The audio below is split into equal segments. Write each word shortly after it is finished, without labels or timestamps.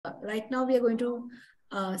Right now we are going to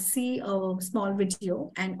see a small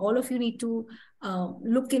video, and all of you need to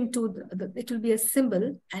look into it will be a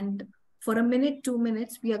symbol, and for a minute, 2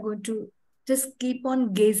 minutes, we are going to just keep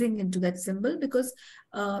on gazing into that symbol, because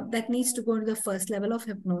that needs to go to the first level of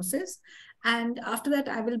hypnosis. And after that,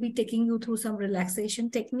 I will be taking you through some relaxation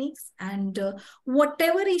techniques, and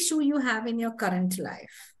whatever issue you have in your current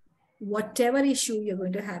life, whatever issue you're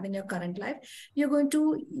going to have in your current life, you're going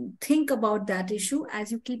to think about that issue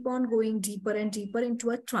as you keep on going deeper and deeper into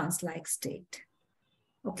a trance-like state.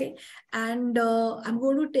 Okay. And I'm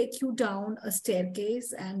going to take you down a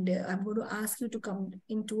staircase, and I'm going to ask you to come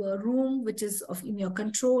into a room which is in your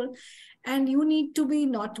control. And you need to be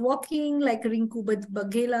not walking like Rinku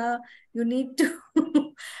Bagela. You need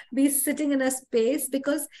to be sitting in a space,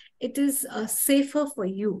 because it is safer for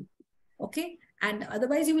you. Okay. And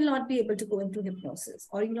otherwise, you will not be able to go into hypnosis,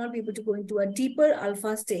 or you will not be able to go into a deeper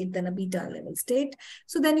alpha state than a beta level state.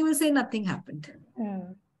 So then you will say nothing happened.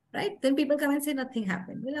 Right? Then people come and say nothing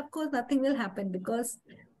happened. Well, of course, nothing will happen because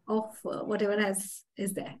of whatever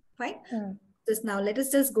is there. Fine. Just now, let us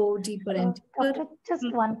just go deeper and deeper. Doctor,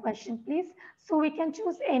 just one question, please. So we can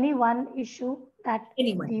choose any one issue that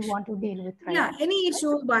we want to deal with, right? Yeah, any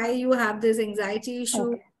issue. Why you have this anxiety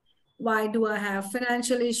issue? Okay. Why do I have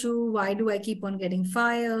financial issue? Why do I keep on getting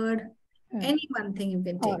fired? Any one thing you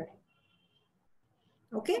can take. Right.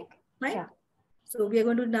 Okay, right? Yeah. So we are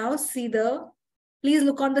going to now see please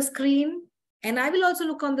look on the screen, and I will also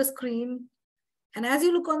look on the screen. And as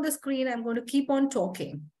you look on the screen, I'm going to keep on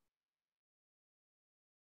talking.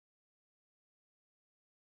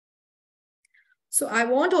 So I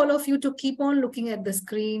want all of you to keep on looking at the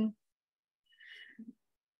screen.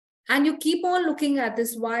 And you keep on looking at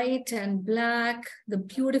this white and black, the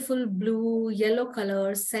beautiful blue, yellow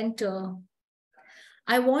color center.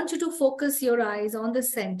 I want you to focus your eyes on the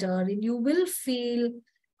center, and you will feel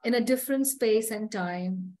in a different space and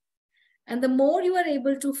time. And the more you are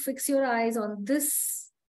able to fix your eyes on this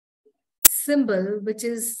symbol, which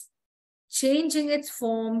is changing its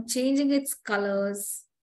form, changing its colors,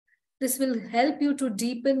 this will help you to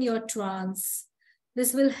deepen your trance.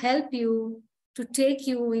 This will help you to take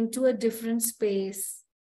you into a different space,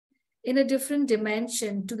 in a different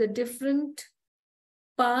dimension, to the different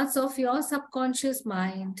parts of your subconscious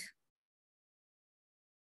mind.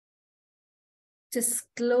 Just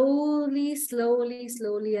slowly, slowly,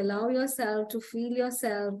 slowly allow yourself to feel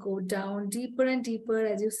yourself go down deeper and deeper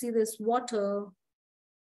as you see this water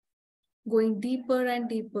going deeper and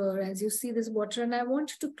deeper as you see this water. And I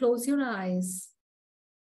want you to close your eyes.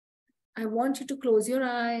 I want you to close your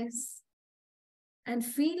eyes and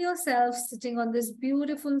feel yourself sitting on this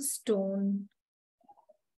beautiful stone.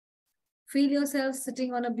 Feel yourself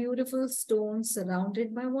sitting on a beautiful stone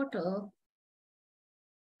surrounded by water.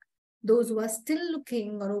 Those who are still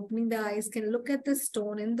looking or opening their eyes can look at the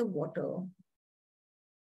stone in the water.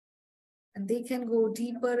 And they can go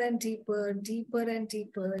deeper and deeper, deeper and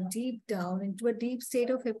deeper, deep down into a deep state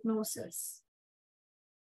of hypnosis.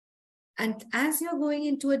 And as you're going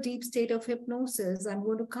into a deep state of hypnosis, I'm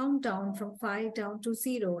going to count down from 5 down to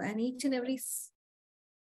 0. And each and every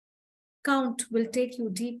count will take you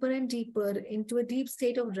deeper and deeper into a deep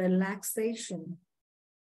state of relaxation.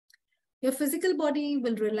 Your physical body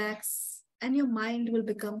will relax and your mind will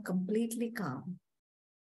become completely calm.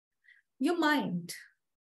 Your mind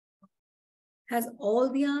has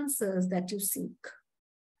all the answers that you seek.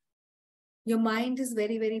 Your mind is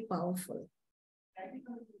very, very powerful.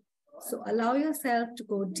 So allow yourself to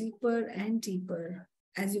go deeper and deeper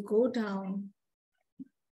as you go down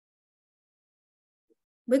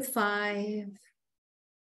with 5,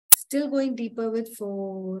 still going deeper with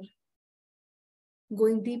 4,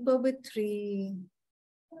 going deeper with 3,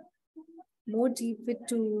 more deep with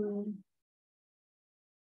 2,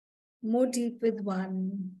 more deep with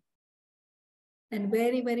 1, and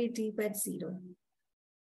very, very deep at 0.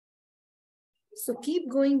 So keep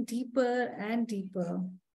going deeper and deeper.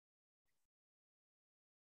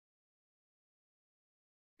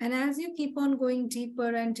 And as you keep on going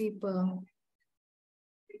deeper and deeper,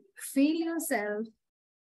 feel yourself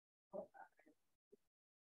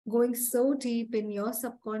going so deep in your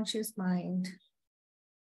subconscious mind.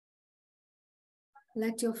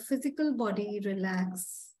 Let your physical body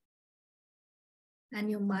relax and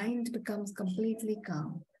your mind becomes completely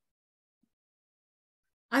calm.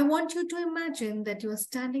 I want you to imagine that you are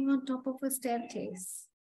standing on top of a staircase.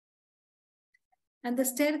 And the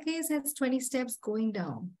staircase has 20 steps going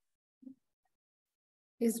down.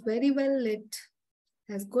 Is very well lit,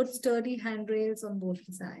 has good sturdy handrails on both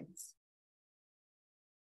sides.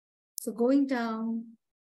 So going down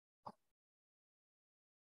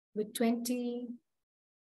with 20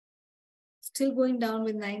 Still going down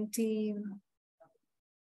with 19.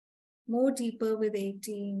 More deeper with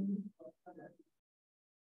 18.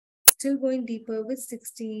 Still going deeper with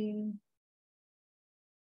 16.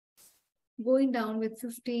 Going down with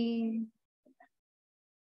 15.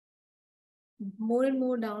 More and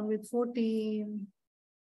more down with 14.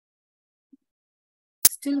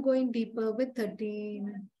 Still going deeper with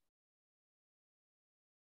 13.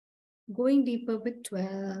 Going deeper with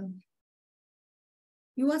 12.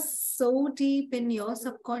 You are so deep in your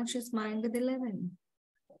subconscious mind with 11.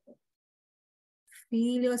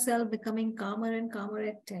 Feel yourself becoming calmer and calmer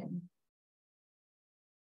at 10.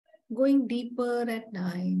 Going deeper at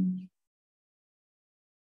 9.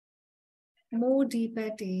 More deep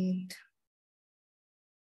at 8.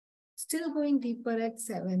 Still going deeper at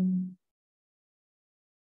 7.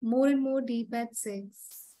 More and more deep at 6.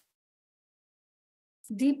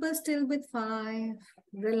 Deeper still with 5.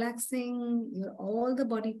 Relaxing all the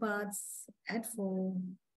body parts at 4.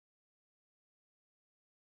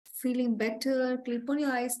 Feeling better. Keep on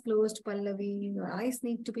your eyes closed, Pallavi. Your eyes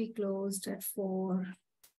need to be closed at 4.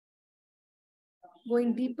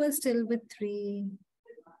 Going deeper still with 3.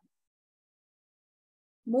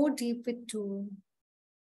 More deep with 2.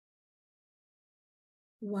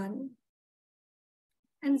 1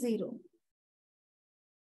 and 0.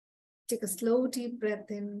 Take a slow deep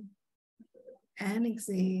breath in and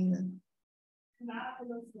exhale.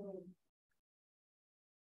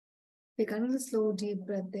 Take another slow deep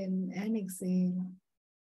breath in and exhale.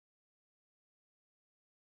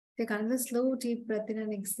 Take another slow deep breath in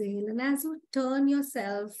and exhale. And as you turn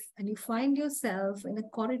yourself and you find yourself in a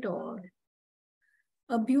corridor,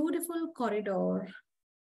 a beautiful corridor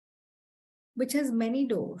which has many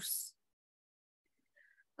doors,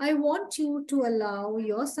 I want you to allow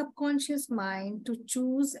your subconscious mind to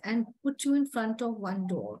choose and put you in front of one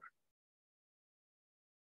door.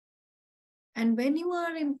 And when you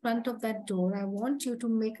are in front of that door, I want you to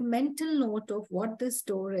make a mental note of what this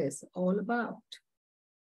door is all about.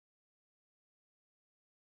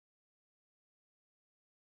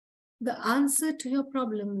 The answer to your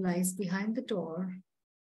problem lies behind the door.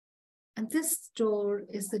 And this door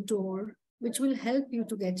is the door which will help you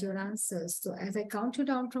to get your answers. So as I count you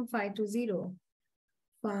down from 5 to 0,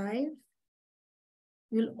 5,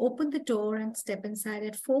 you'll open the door and step inside.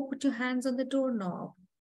 At 4, put your hands on the doorknob.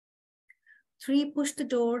 3, push the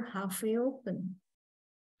door halfway open.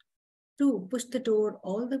 2, push the door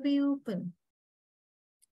all the way open.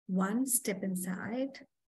 1, step inside.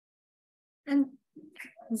 And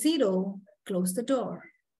 0, close the door.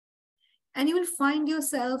 And you will find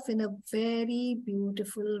yourself in a very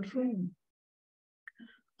beautiful room.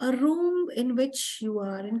 A room in which you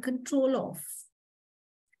are in control of.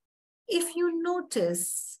 If you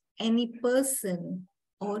notice any person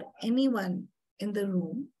or anyone in the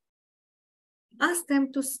room, ask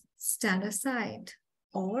them to stand aside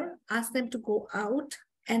or ask them to go out,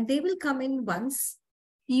 and they will come in once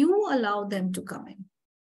you allow them to come in.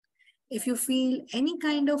 If you feel any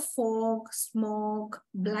kind of fog, smog,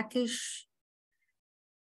 blackish,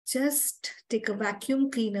 just take a vacuum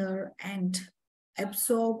cleaner and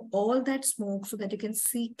absorb all that smoke so that you can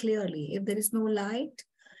see clearly. If there is no light,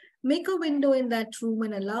 make a window in that room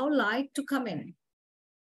and allow light to come in.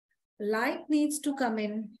 Light needs to come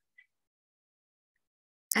in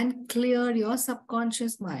and clear your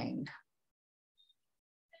subconscious mind.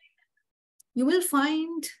 You will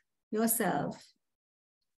find yourself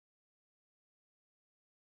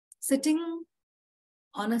sitting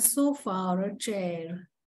on a sofa or a chair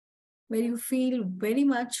where you feel very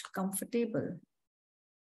much comfortable.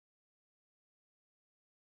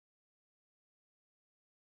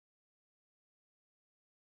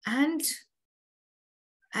 And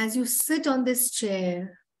as you sit on this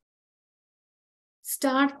chair,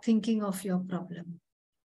 start thinking of your problem.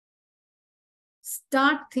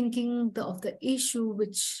 Start thinking of the issue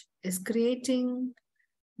which is creating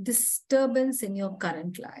disturbance in your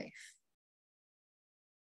current life.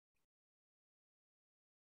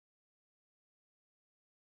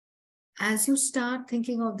 As you start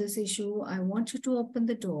thinking of this issue, I want you to open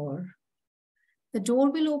the door. The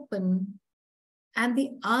door will open and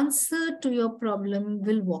the answer to your problem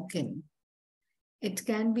will walk in. It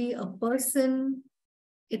can be a person,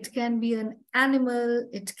 it can be an animal,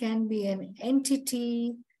 it can be an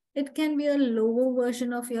entity, it can be a lower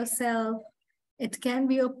version of yourself, it can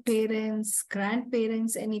be your parents,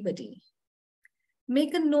 grandparents, anybody.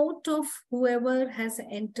 Make a note of whoever has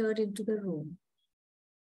entered into the room.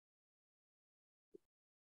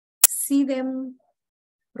 See them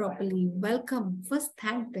properly. Welcome. First,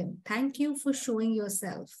 thank them. Thank you for showing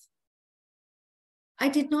yourself. I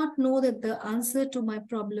did not know that the answer to my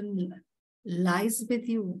problem lies with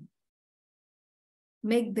you.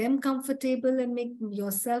 Make them comfortable and make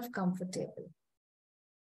yourself comfortable.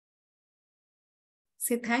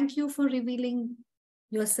 Say thank you for revealing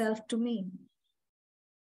yourself to me.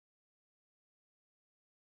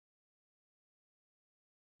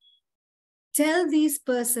 Tell this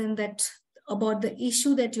person about the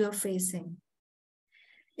issue that you're facing.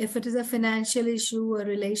 If it is a financial issue, a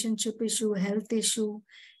relationship issue, a health issue,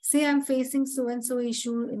 say I'm facing so-and-so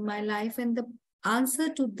issue in my life, and the answer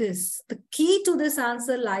to this, the key to this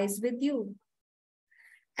answer lies with you.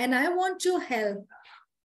 And I want your help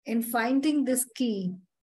in finding this key.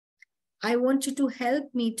 I want you to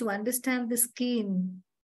help me to understand this key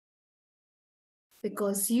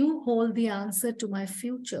because you hold the answer to my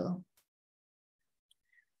future.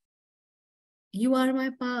 You are my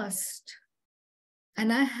past,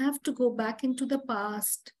 and I have to go back into the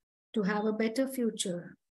past to have a better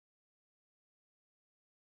future.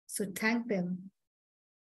 So thank them.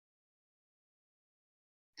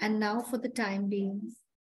 And now for the time being,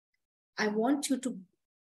 I want you to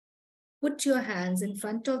put your hands in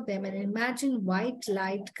front of them and imagine white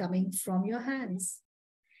light coming from your hands.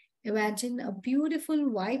 Imagine a beautiful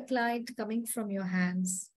white light coming from your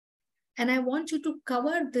hands. And I want you to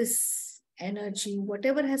cover this energy,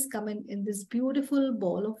 whatever has come in this beautiful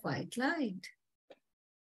ball of white light.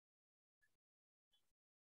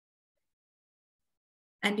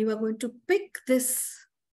 And you are going to pick this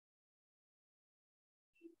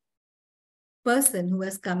person who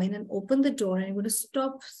has come in and open the door, and you're going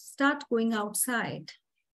to start going outside.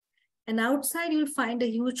 And outside you'll find a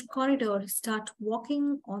huge corridor. Start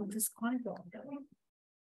walking on this corridor.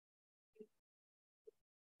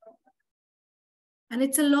 And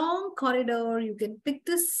it's a long corridor. You can pick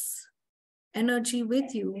this energy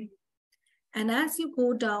with you. And as you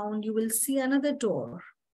go down, you will see another door.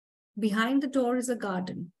 Behind the door is a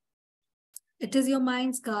garden. It is your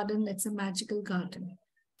mind's garden. It's a magical garden.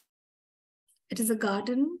 It is a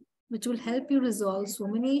garden which will help you resolve so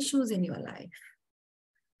many issues in your life.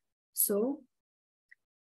 So,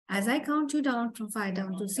 as I count you down from 5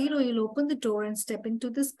 down to 0, you'll open the door and step into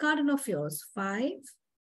this garden of yours. 5,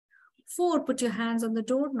 4, put your hands on the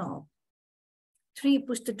doorknob. 3,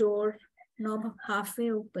 push the doorknob halfway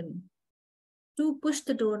open. 2, push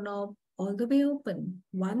the doorknob all the way open.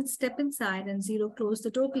 1, step inside, and 0, close the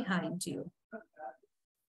door behind you.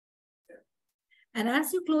 And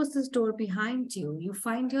as you close this door behind you, you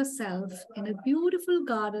find yourself in a beautiful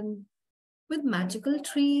garden with magical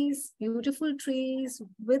trees, beautiful trees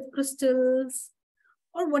with crystals,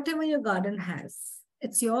 or whatever your garden has.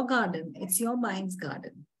 It's your garden. It's your mind's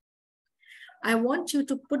garden. I want you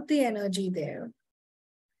to put the energy there.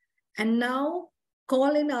 And now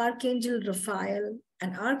call in Archangel Raphael,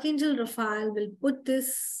 and Archangel Raphael will put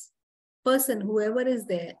this person, whoever is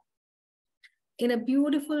there, in a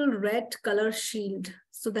beautiful red color shield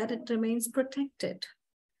so that it remains protected.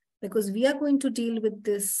 Because we are going to deal with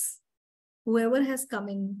this, whoever has come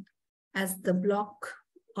in as the block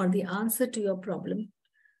or the answer to your problem.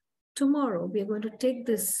 Tomorrow, we are going to take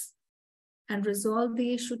this and resolve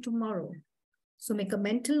the issue tomorrow. So make a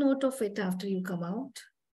mental note of it after you come out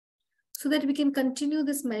so that we can continue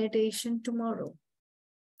this meditation tomorrow.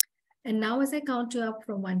 And now as I count you up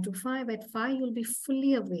from 1 to 5, at 5, you'll be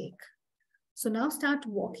fully awake. So now start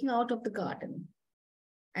walking out of the garden.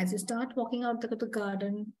 As you start walking out of the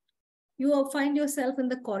garden, you will find yourself in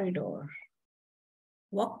the corridor.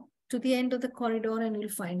 Walk to the end of the corridor and you'll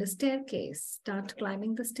find a staircase. Start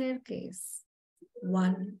climbing the staircase.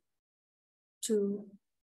 1, 2,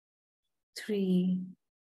 3.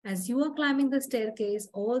 As you are climbing the staircase,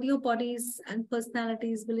 all your bodies and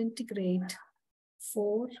personalities will integrate.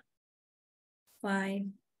 4, 5,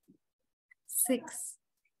 6.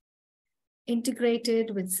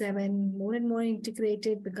 Integrated with 7, more and more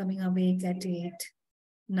integrated, becoming awake at 8,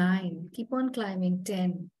 9. Keep on climbing.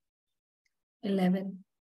 10, 11,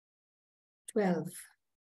 12,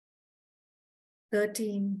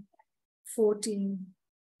 13, 14,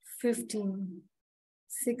 15,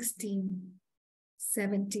 16,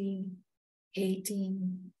 17,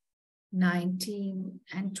 18, 19,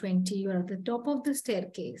 and 20. You're at the top of the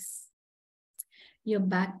staircase. You're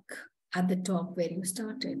back at the top where you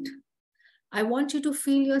started. I want you to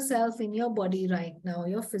feel yourself in your body right now,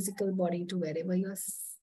 your physical body, to wherever you're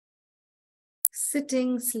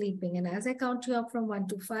sitting, sleeping. And as I count you up from 1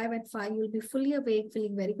 to 5, at 5, you'll be fully awake,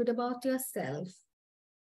 feeling very good about yourself.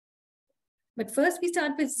 But first we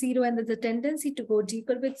start with 0, and there's a tendency to go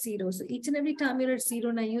deeper with 0. So each and every time you're at 0,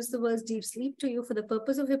 and I use the words deep sleep to you for the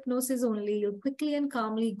purpose of hypnosis only, you'll quickly and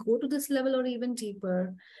calmly go to this level or even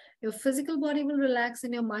deeper. Your physical body will relax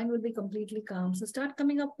and your mind will be completely calm. So start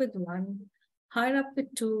coming up with 1, higher up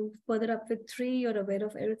with 2, further up with 3. You're aware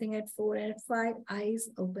of everything at 4 and at 5. Eyes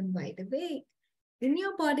open wide awake. In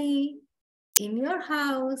your body, in your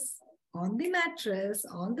house, on the mattress,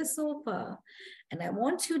 on the sofa. And I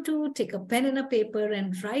want you to take a pen and a paper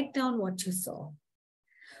and write down what you saw.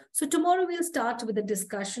 So tomorrow we'll start with a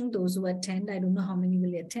discussion. Those who attend, I don't know how many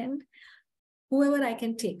will attend. Whoever I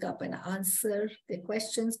can take up and answer their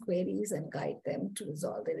questions, queries, and guide them to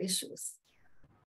resolve their issues.